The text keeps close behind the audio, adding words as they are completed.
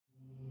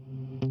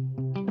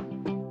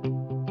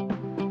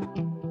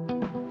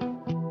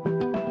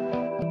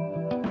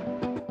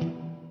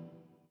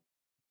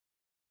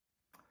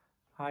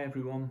Hi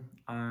everyone,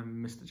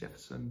 I'm Mr.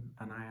 Jefferson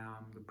and I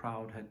am the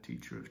proud head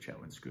teacher of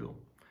Chetwynde School.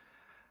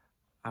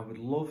 I would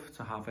love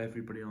to have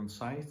everybody on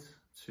site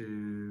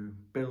to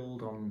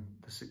build on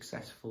the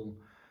successful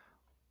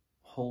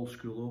whole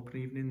school open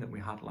evening that we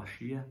had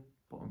last year,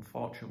 but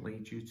unfortunately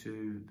due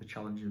to the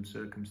challenging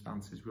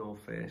circumstances we all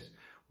face,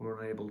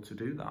 we're unable to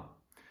do that.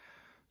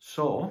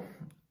 So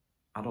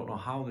I don't know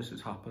how this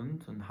has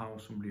happened and how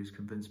somebody has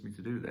convinced me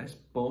to do this,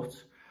 but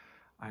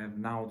I have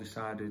now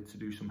decided to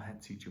do some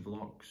head teacher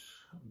vlogs.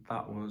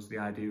 That was the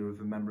idea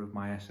of a member of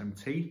my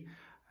SMT,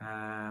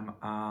 and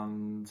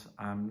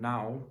I'm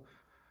now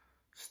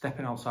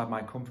stepping outside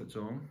my comfort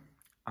zone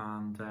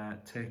and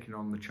taking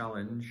on the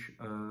challenge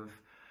of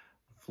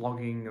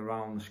vlogging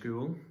around the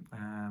school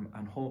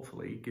and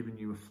hopefully giving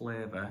you a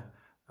flavour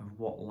of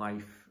what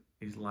life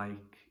is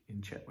like in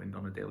Chetwynde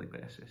on a daily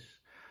basis.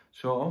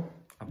 So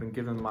I've been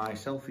given my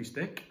selfie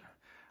stick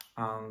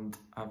and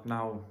I've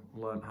now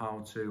learned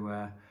how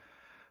to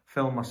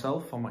film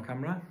myself on my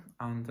camera,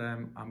 and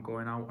I'm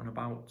going out and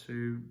about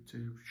to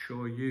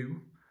show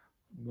you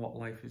what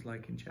life is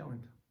like in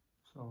Chetwynde.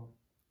 So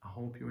I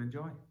hope you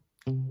enjoy.